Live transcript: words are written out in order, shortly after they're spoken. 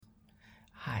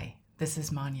This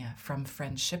is Manya from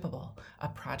Friendshipable, a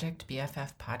Project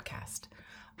BFF podcast.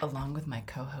 Along with my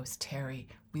co-host Terry,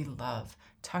 we love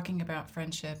talking about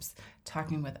friendships,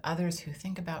 talking with others who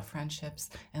think about friendships,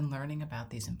 and learning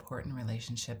about these important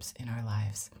relationships in our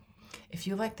lives. If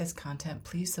you like this content,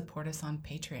 please support us on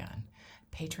Patreon,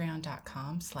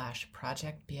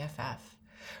 patreon.com/projectbff,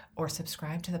 or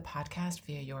subscribe to the podcast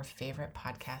via your favorite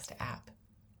podcast app.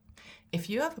 If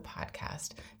you have a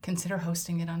podcast, consider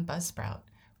hosting it on Buzzsprout.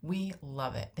 We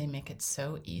love it. They make it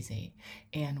so easy,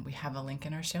 and we have a link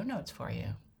in our show notes for you.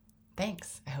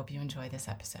 Thanks. I hope you enjoy this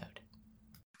episode.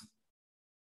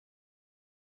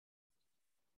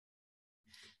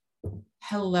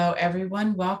 Hello,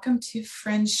 everyone. Welcome to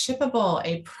Friendshipable,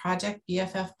 a Project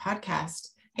BFF podcast.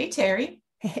 Hey, Terry.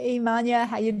 Hey, Manya.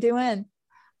 How you doing?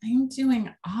 I'm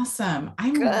doing awesome.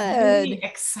 I'm really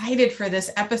excited for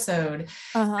this episode,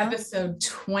 episode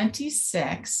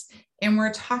 26. And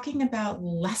we're talking about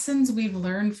lessons we've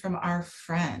learned from our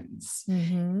friends.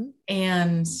 Mm-hmm.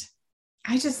 And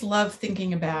I just love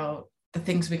thinking about the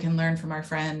things we can learn from our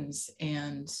friends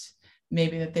and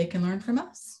maybe that they can learn from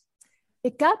us.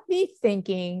 It got me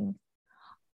thinking.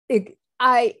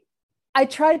 I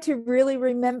tried to really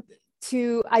remember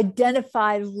to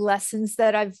identify lessons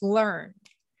that I've learned.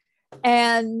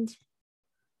 And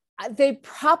they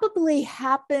probably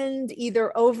happened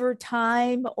either over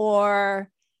time or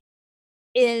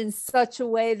in such a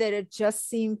way that it just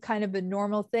seemed kind of a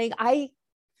normal thing. I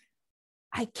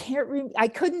couldn't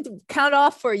count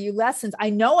off for you lessons. I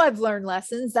know I've learned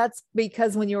lessons. That's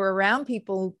because when you're around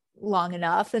people long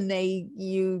enough and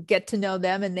you get to know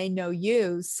them and they know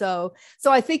you. So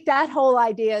I think that whole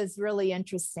idea is really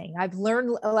interesting. I've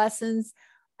learned lessons,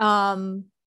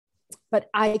 but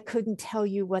I couldn't tell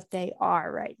you what they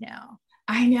are right now.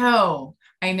 I know.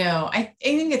 I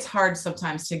think it's hard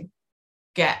sometimes to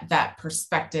get that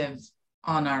perspective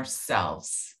on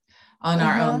ourselves, on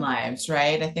our own lives,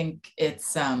 right? I think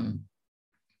it's,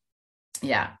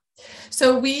 yeah.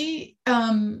 So we,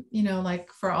 like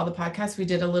for all the podcasts, we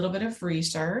did a little bit of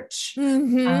research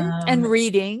and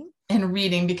reading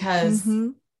because,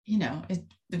 we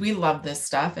love this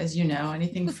stuff, as you know,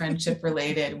 anything friendship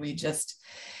related, we just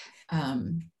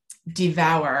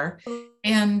devour.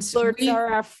 And Lords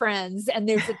are our friends, and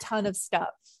there's a ton of stuff.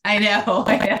 I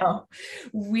know.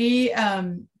 We,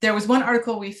 there was one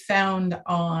article we found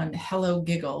on Hello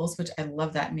Giggles, which I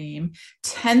love that name,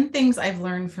 10 things I've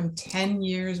learned from 10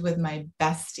 years with my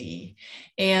bestie.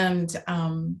 And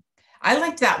I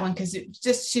liked that one because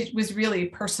she was really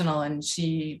personal, and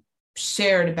she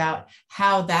shared about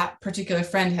how that particular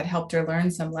friend had helped her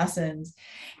learn some lessons.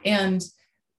 And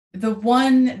the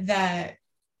one that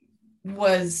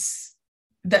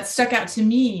stuck out to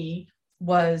me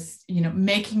was,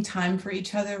 making time for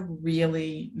each other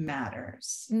really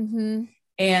matters. Mm-hmm.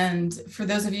 And for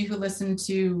those of you who listened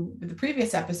to the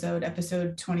previous episode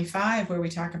 25, where we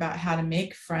talk about how to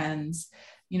make friends,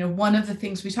 one of the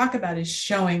things we talk about is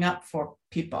showing up for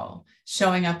people,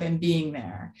 showing up and being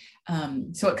there.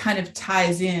 So it kind of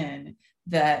ties in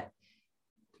that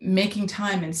making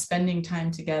time and spending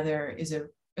time together is a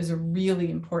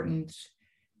really important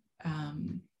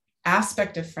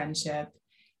aspect of friendship.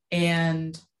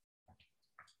 And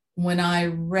when I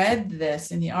read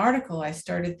this in the article, I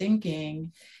started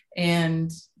thinking, and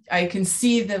I can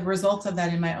see the results of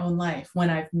that in my own life when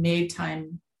I've made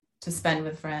time to spend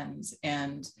with friends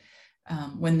and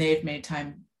when they've made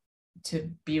time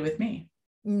to be with me.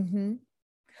 Mm-hmm.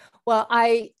 Well,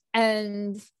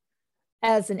 and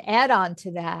as an add-on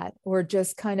to that, or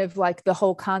just kind of like the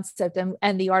whole concept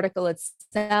and the article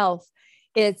itself,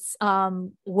 it's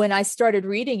when I started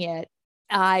reading it,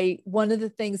 one of the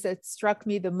things that struck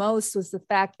me the most was the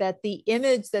fact that the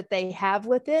image that they have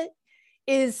with it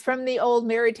is from the old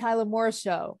Mary Tyler Moore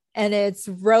show. And it's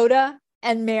Rhoda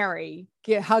and Mary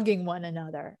hugging one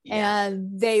another. Yeah.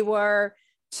 And they were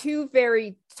two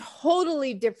very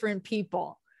totally different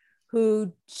people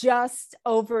who just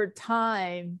over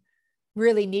time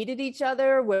really needed each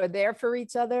other, were there for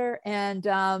each other. And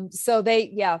so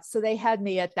they had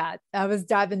me at that. I was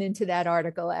diving into that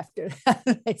article after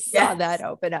that. I saw that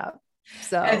open up.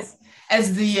 So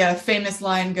as the famous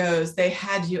line goes, they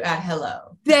had you at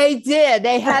hello. They did.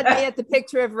 They had me at the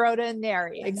picture of Rhoda and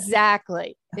Mary.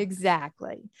 Exactly.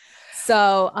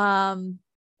 So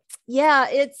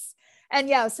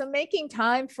so making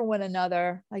time for one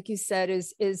another, like you said,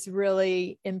 is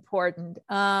really important.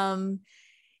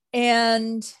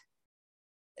 And,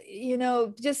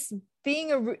 just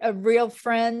being a real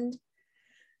friend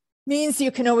means you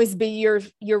can always be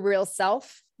your real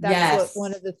self. That's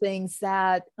one of the things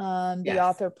that the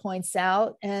author points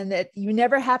out, and that you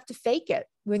never have to fake it.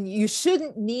 when you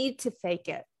shouldn't need to fake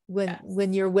it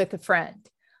when you're with a friend.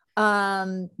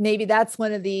 Maybe that's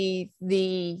one of the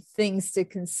things to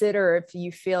consider if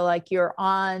you feel like you're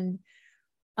on,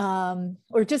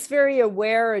 or just very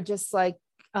aware, or just like,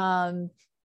 feel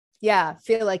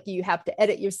like you have to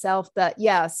edit yourself.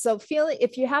 So feeling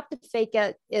if you have to fake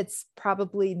it, it's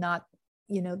probably not,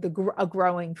 a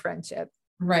growing friendship.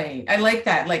 Right. I like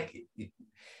that. Like,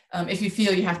 if you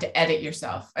feel you have to edit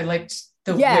yourself, I liked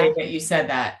the way that you said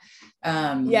that.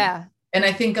 And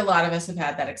I think a lot of us have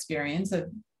had that experience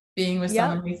of being with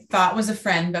someone we thought was a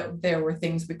friend, but there were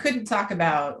things we couldn't talk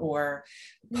about, or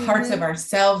parts of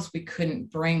ourselves we couldn't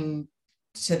bring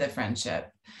to the friendship.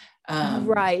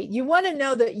 Right. You want to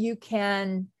know that you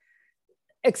can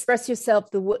express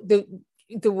yourself the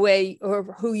way or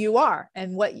who you are,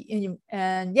 and you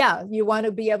want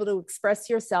to be able to express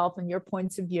yourself and your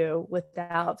points of view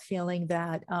without feeling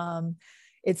that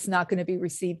it's not going to be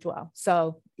received well.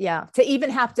 So to even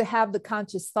have to have the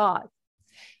conscious thought.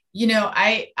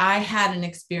 I had an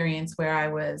experience where I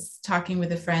was talking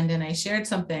with a friend and I shared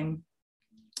something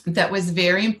that was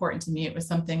very important to me. It was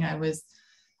something I was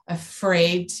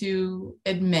afraid to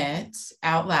admit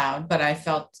out loud, but I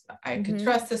felt I could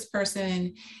trust this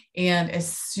person. And as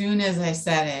soon as I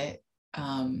said it,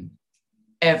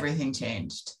 everything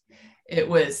changed. It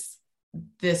was,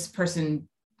 this person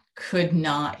could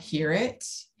not hear it.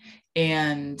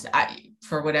 And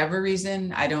for whatever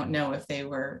reason, I don't know if they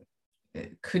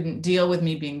couldn't deal with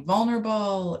me being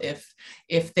vulnerable,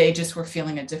 if they just were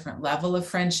feeling a different level of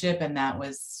friendship, and that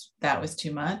was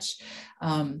too much.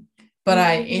 But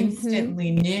I instantly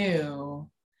knew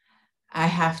I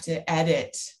have to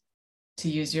edit, to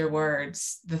use your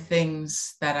words, the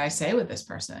things that I say with this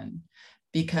person,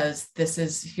 because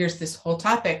here's this whole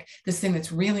topic, this thing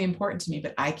that's really important to me,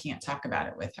 but I can't talk about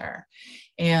it with her.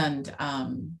 And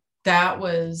that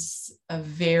was a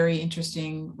very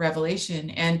interesting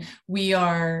revelation. And we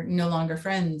are no longer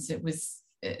friends.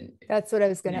 That's what I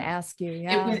was going to ask you.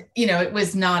 Yeah. It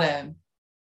was not a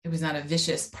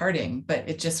vicious parting, but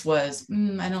it just was,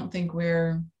 I don't think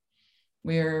we're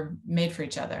made for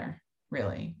each other,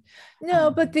 really. No,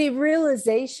 but the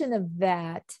realization of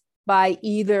that by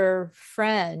either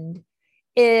friend,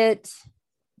 it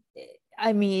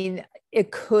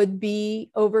could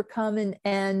be overcome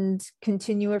and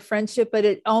continue a friendship, but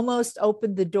it almost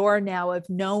opened the door now of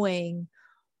knowing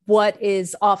what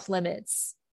is off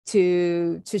limits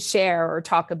to share or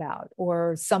talk about,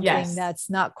 or something that's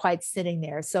not quite sitting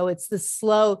there. So it's the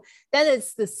slow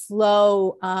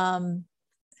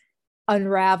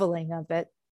unraveling of it,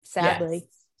 sadly.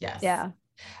 Yes. Yeah.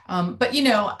 But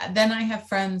then I have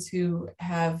friends who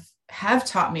have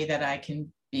taught me that I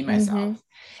can be myself,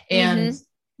 and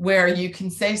where you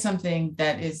can say something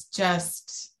that is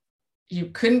just, you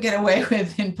couldn't get away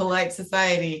with in polite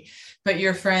society, but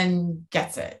your friend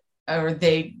gets it, or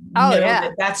they know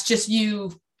that that's just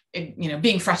you,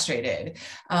 being frustrated,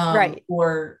 right,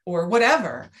 or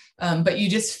whatever. But you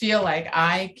just feel like,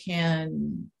 I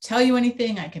can tell you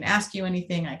anything, I can ask you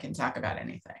anything, I can talk about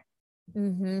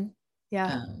anything.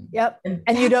 Yeah.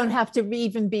 And you don't have to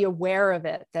even be aware of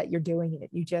it, that you're doing it.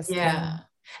 You just can.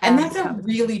 And that's a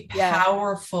really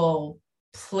powerful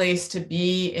place to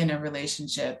be in a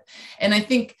relationship. And I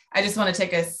think I just want to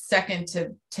take a second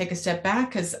to take a step back,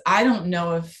 because I don't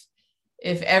know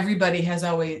if everybody has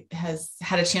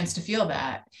had a chance to feel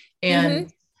that.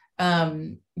 And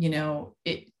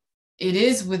it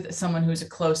is with someone who's a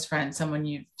close friend, someone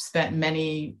you've spent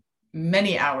many,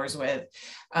 many hours with.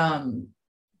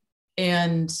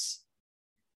 And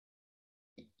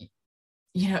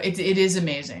it is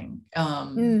amazing.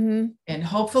 And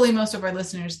hopefully most of our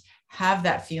listeners have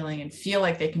that feeling and feel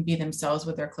like they can be themselves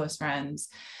with their close friends.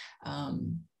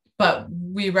 But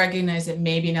we recognize that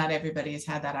maybe not everybody has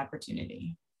had that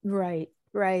opportunity. Right.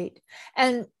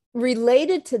 And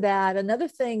related to that, another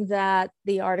thing that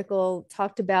the article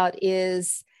talked about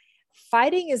is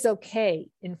fighting is okay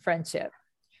in friendship.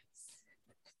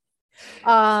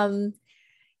 And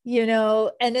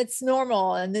it's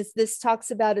normal. And this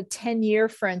talks about a 10-year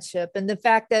friendship, and the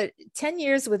fact that 10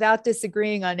 years without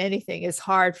disagreeing on anything is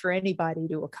hard for anybody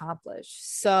to accomplish.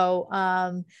 So,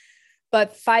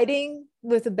 but fighting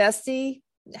with a bestie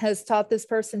has taught this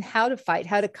person how to fight,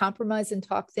 how to compromise and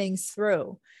talk things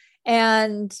through.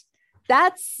 And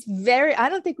that's I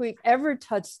don't think we've ever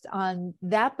touched on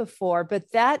that before, but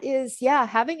that is,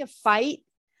 having a fight.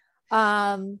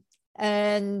 And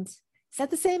is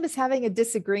that the same as having a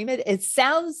disagreement? It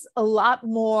sounds a lot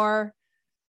more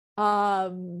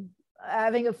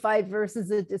having a fight versus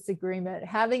a disagreement.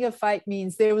 Having a fight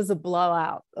means there was a blow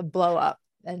up.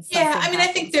 and Yeah, something I mean, I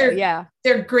think happens. So, yeah,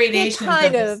 they're it gradations kind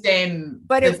of the of, same.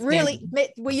 but The it really,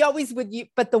 same. we always would use,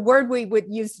 but the word we would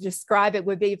use to describe it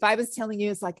would be, if I was telling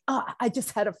you, it's like, oh, I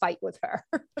just had a fight with her.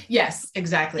 Yes,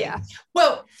 exactly. Yeah.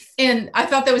 Well, and I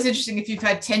thought that was interesting. If you've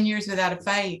had 10 years without a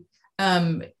fight,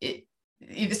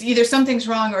 it's either something's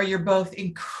wrong or you're both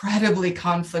incredibly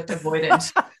conflict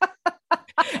avoidant.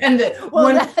 And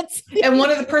Well, that's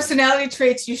one of the personality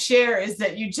traits you share is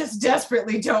that you just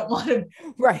desperately don't want to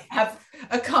right. have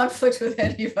a conflict with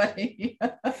anybody.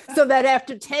 So that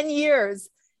after 10 years,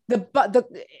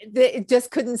 it just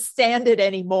couldn't stand it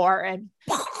anymore. And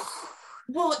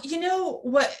well, you know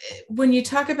what, when you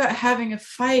talk about having a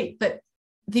fight, but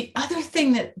the other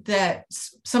thing that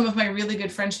some of my really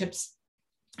good friendships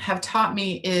have taught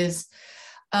me is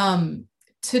to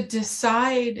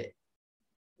decide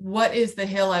what is the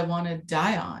hill I want to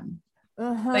die on.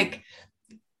 Like,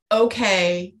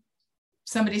 okay,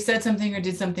 somebody said something or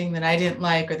did something that I didn't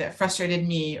like or that frustrated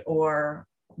me or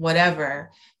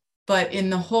whatever. But in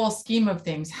the whole scheme of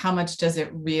things, how much does it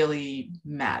really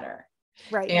matter?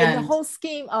 Right. And the whole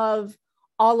scheme of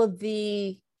all of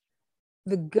the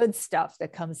good stuff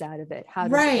that comes out of it. How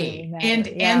does it really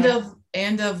matter?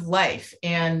 And of life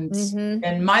and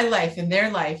my life and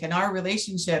their life and our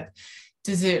relationship.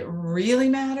 Does it really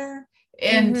matter?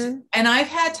 And I've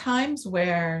had times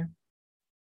where,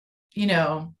 you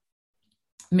know,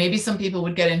 maybe some people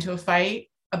would get into a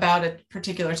fight about a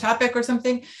particular topic or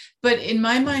something, but in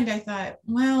my mind, I thought,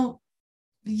 well,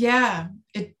 yeah,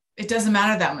 it doesn't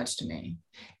matter that much to me.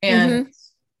 And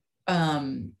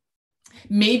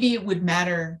maybe it would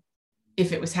matter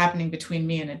if it was happening between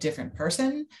me and a different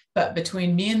person, but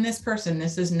between me and this person,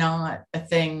 this is not a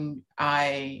thing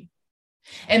and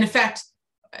in fact,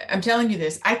 I'm telling you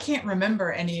this, I can't remember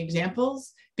any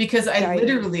examples because I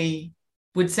literally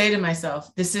would say to myself,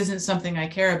 this isn't something I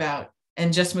care about,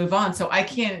 and just move on. So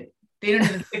they don't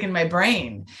even stick in my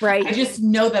brain. Right. I just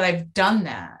know that I've done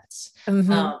that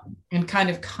and kind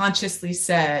of consciously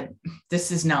said,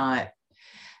 this is not.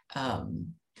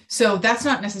 So that's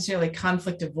not necessarily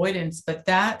conflict avoidance, but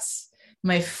that's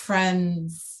my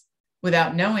friends,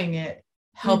 without knowing it,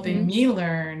 helping me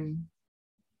learn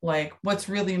like what's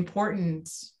really important.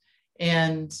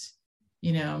 And,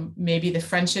 you know, maybe the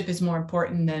friendship is more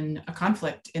important than a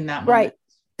conflict in that moment. Right.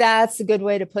 That's a good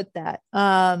way to put that.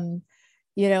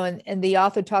 You know, and the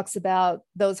author talks about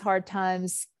those hard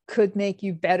times could make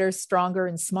you better, stronger,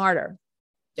 and smarter.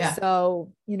 Yeah.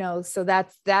 So, you know, so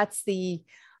that's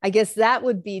I guess that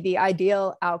would be the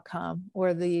ideal outcome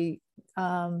or the,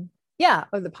 or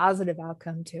the positive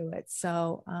outcome to it.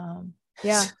 So,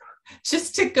 yeah.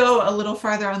 Just to go a little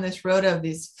farther on this road of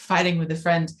these fighting with a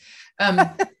friend.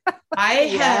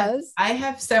 I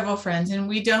have several friends and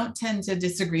we don't tend to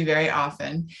disagree very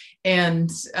often.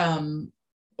 And,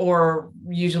 or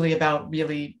usually about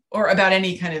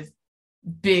any kind of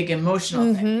big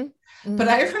emotional thing. But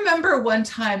I remember one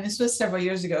time, this was several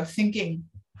years ago, thinking,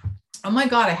 oh my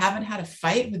God, I haven't had a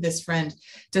fight with this friend.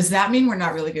 Does that mean we're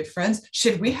not really good friends?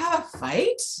 Should we have a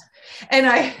fight? And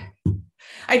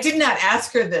I did not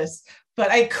ask her this, but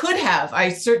I could have. I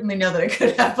certainly know that I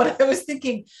could have, but I was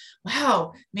thinking,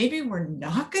 wow, maybe we're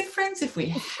not good friends if we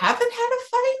haven't had a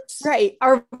fight. Right.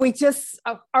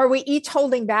 Are we each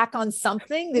holding back on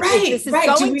something? Right. This is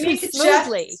going Do we need to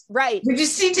smoothly. Right. We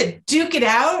just need to duke it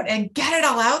out and get it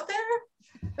all out there.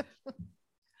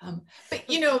 But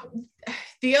you know,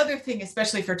 the other thing,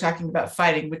 especially if we're talking about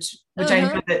fighting, which I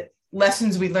know that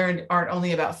lessons we learned aren't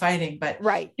only about fighting, but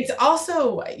it's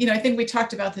also, you know, I think we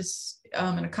talked about this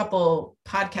in a couple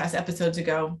podcast episodes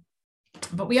ago,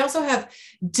 but we also have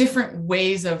different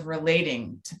ways of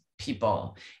relating to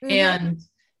people. And,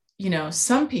 you know,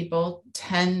 some people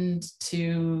tend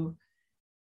to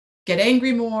get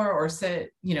angry more or say,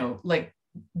 you know, like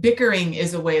bickering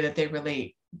is a way that they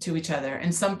relate to each other.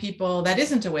 And some people, that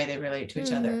isn't a way they relate to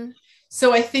each other.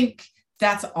 So I think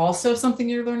that's also something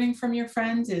you're learning from your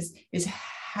friends is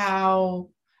how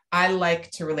I like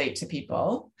to relate to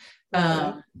people,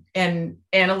 and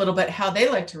a little bit how they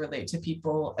like to relate to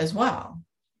people as well.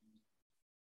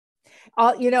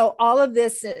 All of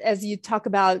this, as you talk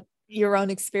about your own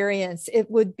experience, it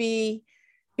would be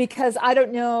because I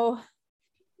don't know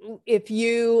if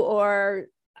you or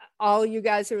all you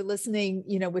guys who are listening,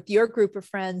 you know, with your group of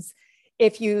friends,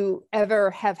 if you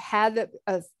ever have had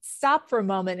a stop for a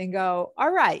moment and go,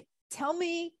 all right, tell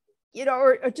me, you know,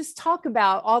 or just talk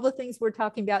about all the things we're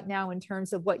talking about now in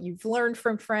terms of what you've learned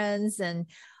from friends. And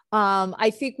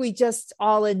I think we just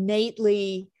all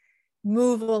innately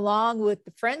move along with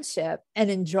the friendship and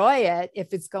enjoy it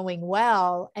if it's going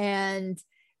well. And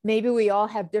maybe we all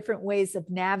have different ways of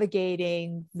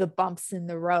navigating the bumps in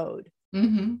the road.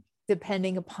 Mm-hmm.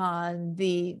 depending upon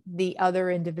the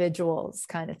other individuals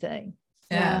kind of thing.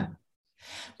 Yeah.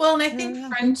 Well, and I think Yeah.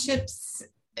 friendships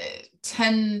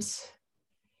tend,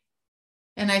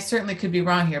 and I certainly could be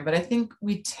wrong here, but I think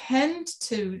we tend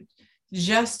to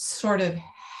just sort of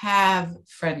have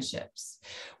friendships.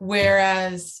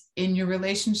 Whereas in your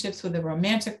relationships with a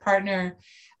romantic partner,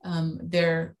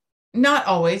 they're not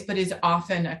always, but is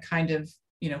often a kind of,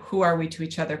 who are we to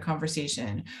each other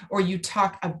conversation, or you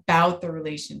talk about the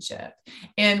relationship.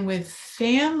 And with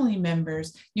family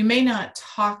members, you may not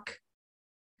talk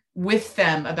with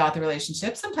them about the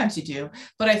relationship. Sometimes you do,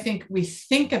 but I think we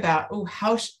think about,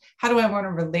 how do I want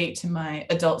to relate to my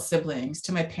adult siblings,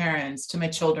 to my parents, to my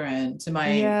children, to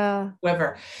my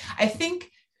whoever. I think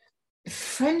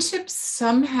friendships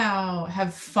somehow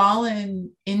have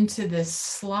fallen into this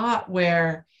slot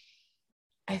where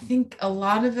I think a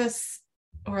lot of us,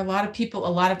 or a lot of people, a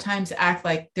lot of times act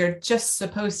like they're just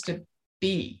supposed to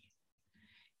be.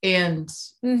 And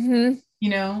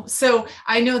so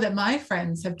I know that my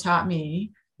friends have taught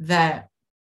me that,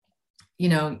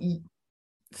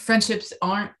 friendships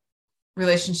aren't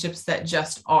relationships that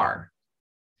just are.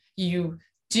 You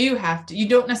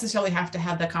don't necessarily have to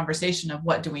have the conversation of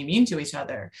what do we mean to each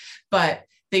other, but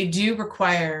they do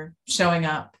require showing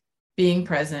up, being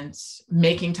present,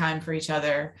 making time for each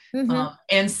other,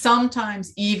 and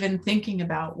sometimes even thinking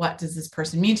about what does this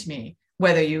person mean to me,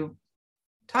 whether you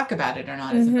talk about it or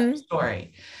not is another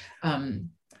story. But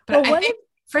I think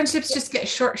friendships just get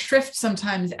short shrift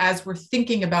sometimes as we're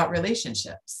thinking about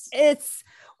relationships. I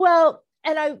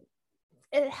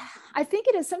think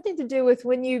it has something to do with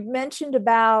when you mentioned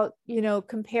about,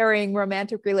 comparing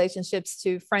romantic relationships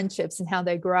to friendships and how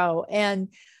they grow. And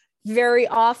very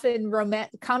often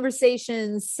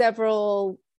conversations,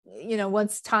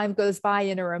 once time goes by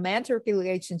in a romantic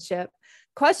relationship,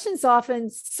 questions often,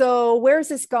 so where's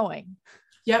this going?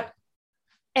 Yep.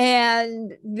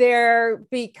 And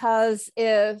because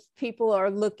if people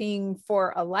are looking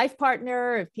for a life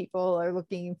partner, if people are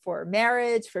looking for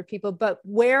marriage, but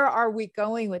where are we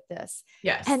going with this?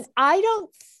 Yes. And I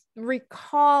don't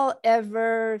recall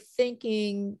ever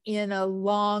thinking in a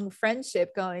long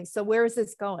friendship going, so where is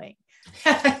this going?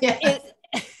 What's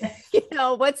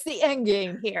the end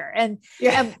game here? And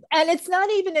it's not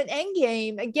even an end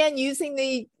game. Again, using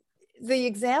the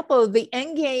example, the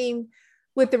end game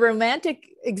with the romantic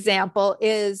example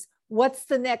is, what's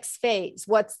the next phase?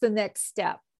 What's the next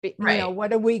step? Right.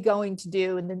 What are we going to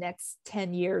do in the next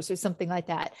 10 years or something like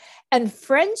that? And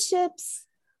friendships,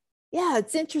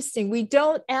 it's interesting. We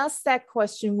don't ask that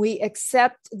question. We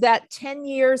accept that 10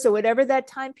 years or whatever that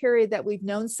time period that we've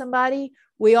known somebody,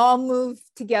 we all move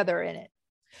together in it.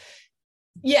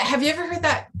 Yeah. Have you ever heard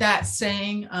that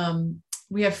saying,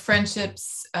 we have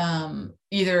friendships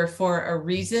either for a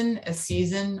reason, a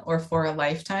season, or for a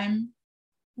lifetime?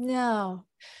 No.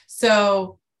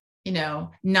 So,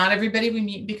 not everybody we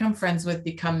meet and become friends with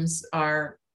becomes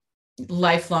our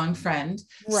lifelong friend.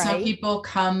 Right. Some people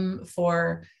come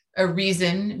for a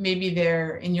reason. Maybe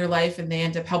they're in your life and they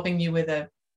end up helping you with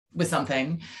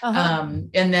something.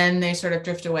 And then they sort of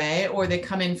drift away, or they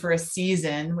come in for a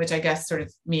season, which I guess sort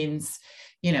of means,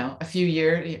 a few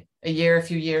years, a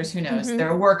few years, who knows? They're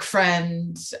a work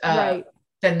friend, right.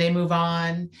 Then they move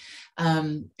on.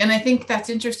 And I think that's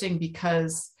interesting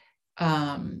because,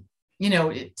 to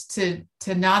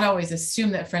not always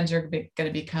assume that friends are going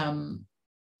to become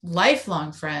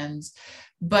lifelong friends,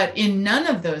 but in none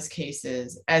of those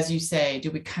cases, as you say,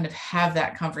 do we kind of have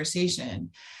that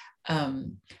conversation.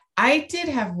 I did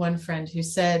have one friend who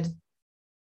said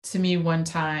to me one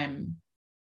time,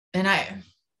 and I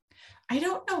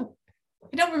don't know,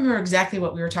 I don't remember exactly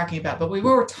what we were talking about, but we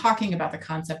were talking about the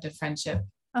concept of friendship.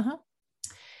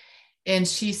 And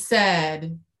she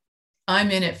said,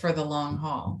 I'm in it for the long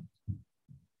haul.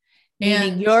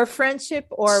 Meaning your friendship,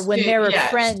 or when they were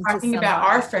friends? Talking about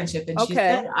our friendship. And she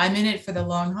said, I'm in it for the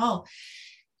long haul.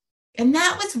 And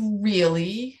that was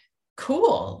really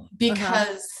cool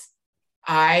because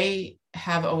I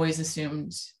have always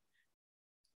assumed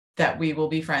that we will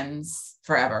be friends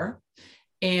forever.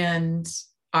 And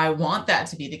I want that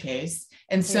to be the case.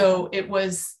 And so it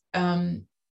was, I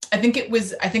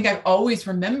think I've always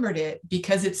remembered it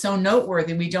because it's so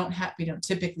noteworthy. We don't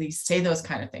typically say those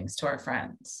kind of things to our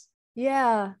friends.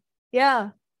 Yeah.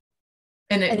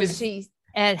 And has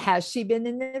she been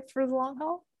in it for the long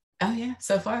haul? Oh yeah,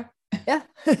 so far. Yeah.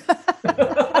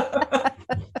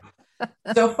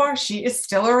 So far, she is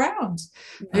still around.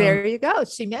 There you go.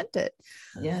 She meant it.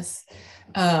 Yes.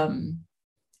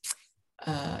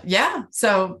 Yeah.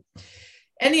 So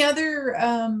any other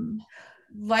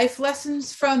life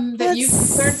lessons from that you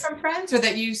learned from friends or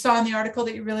that you saw in the article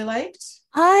that you really liked?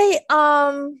 I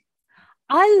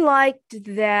liked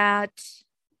that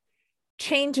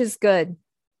change is good.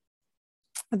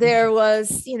 There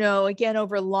was, again,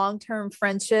 over long-term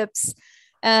friendships,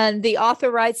 and the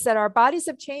author writes that our bodies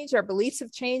have changed, our beliefs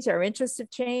have changed, our interests have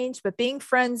changed, but being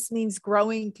friends means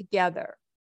growing together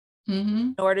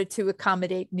in order to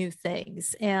accommodate new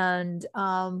things. And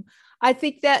I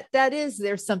think that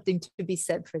there's something to be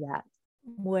said for that,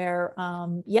 where,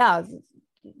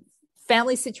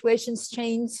 family situations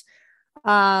change,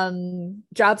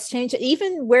 jobs change,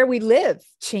 even where we live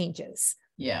changes.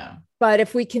 Yeah. But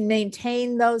if we can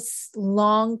maintain those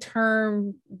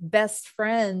long-term best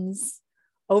friends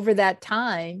over that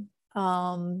time,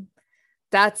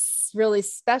 that's really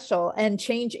special. And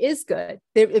change is good.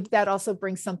 If that also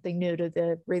brings something new to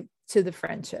the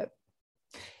friendship.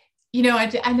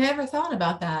 I never thought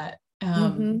about that.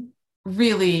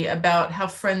 Really, about how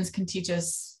friends can teach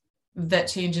us that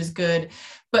change is good.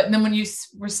 But then when you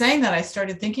were saying that, I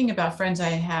started thinking about friends I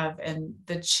have and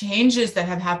the changes that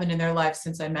have happened in their lives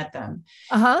since I met them.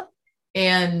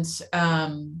 And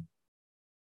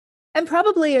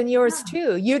probably in yours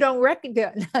too. You don't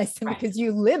recognize them because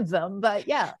you live them, but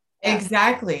yeah.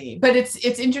 Exactly. But it's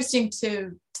interesting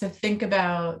to think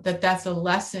about that. That's a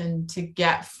lesson to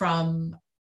get from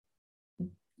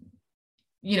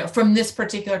this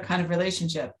particular kind of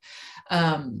relationship.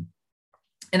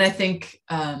 And I think,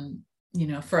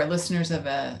 for our listeners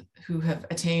who have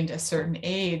attained a certain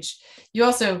age, you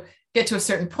also get to a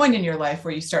certain point in your life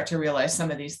where you start to realize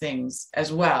some of these things as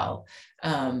well.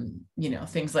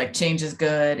 Things like change is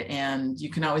good and you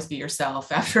can always be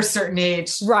yourself after a certain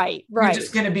age. Right. You're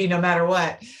just going to be no matter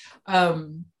what.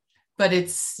 But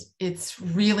it's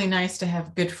really nice to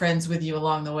have good friends with you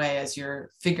along the way as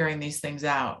you're figuring these things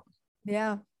out.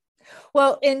 Yeah.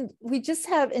 Well, and we just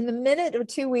have, in the minute or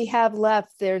two we have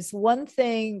left, there's one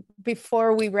thing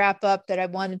before we wrap up that I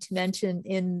wanted to mention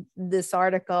in this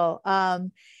article.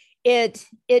 It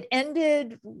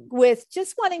ended with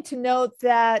just wanting to note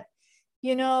that,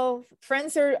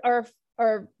 friends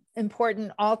are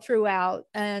important all throughout,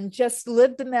 and just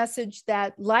live the message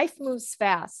that life moves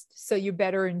fast, so you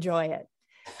better enjoy it.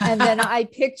 And then I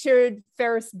pictured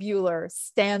Ferris Bueller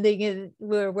standing in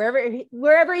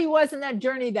wherever he was in that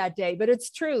journey that day. But it's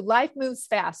true. Life moves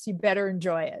fast. You better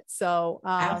enjoy it. So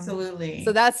absolutely.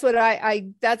 So that's what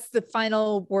that's the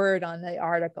final word on the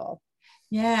article.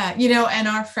 Yeah. And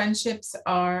our friendships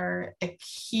are a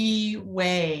key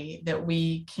way that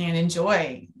we can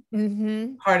enjoy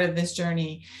part of this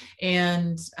journey.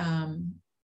 And,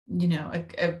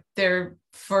 they're,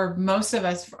 for most of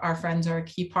us, our friends are a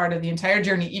key part of the entire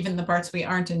journey, even the parts we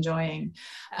aren't enjoying.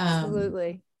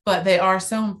 Absolutely. But they are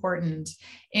so important.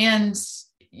 And,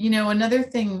 another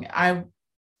thing I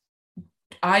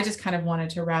just kind of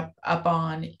wanted to wrap up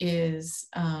on is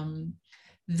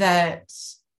that,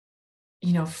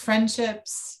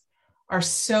 friendships are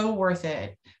so worth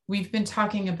it. We've been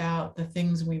talking about the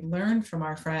things we learned from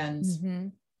our friends,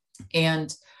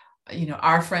 and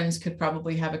our friends could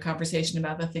probably have a conversation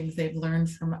about the things they've learned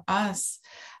from us.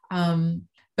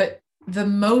 But the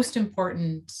most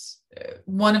important,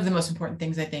 one of the most important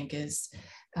things I think is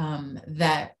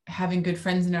that having good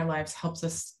friends in our lives helps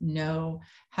us know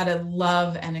how to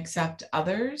love and accept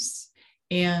others,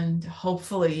 and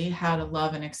hopefully how to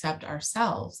love and accept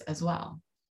ourselves as well.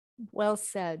 Well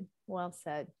said. Well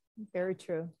said. Very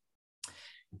true.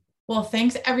 Well,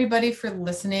 thanks everybody for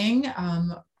listening.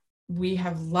 We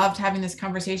have loved having this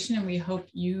conversation, and we hope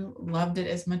you loved it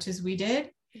as much as we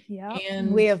did. Yeah.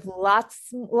 And we have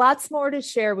lots more to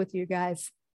share with you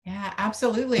guys. Yeah,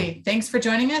 absolutely. Thanks for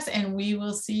joining us, and we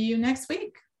will see you next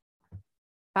week.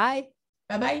 Bye.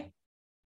 Bye-bye.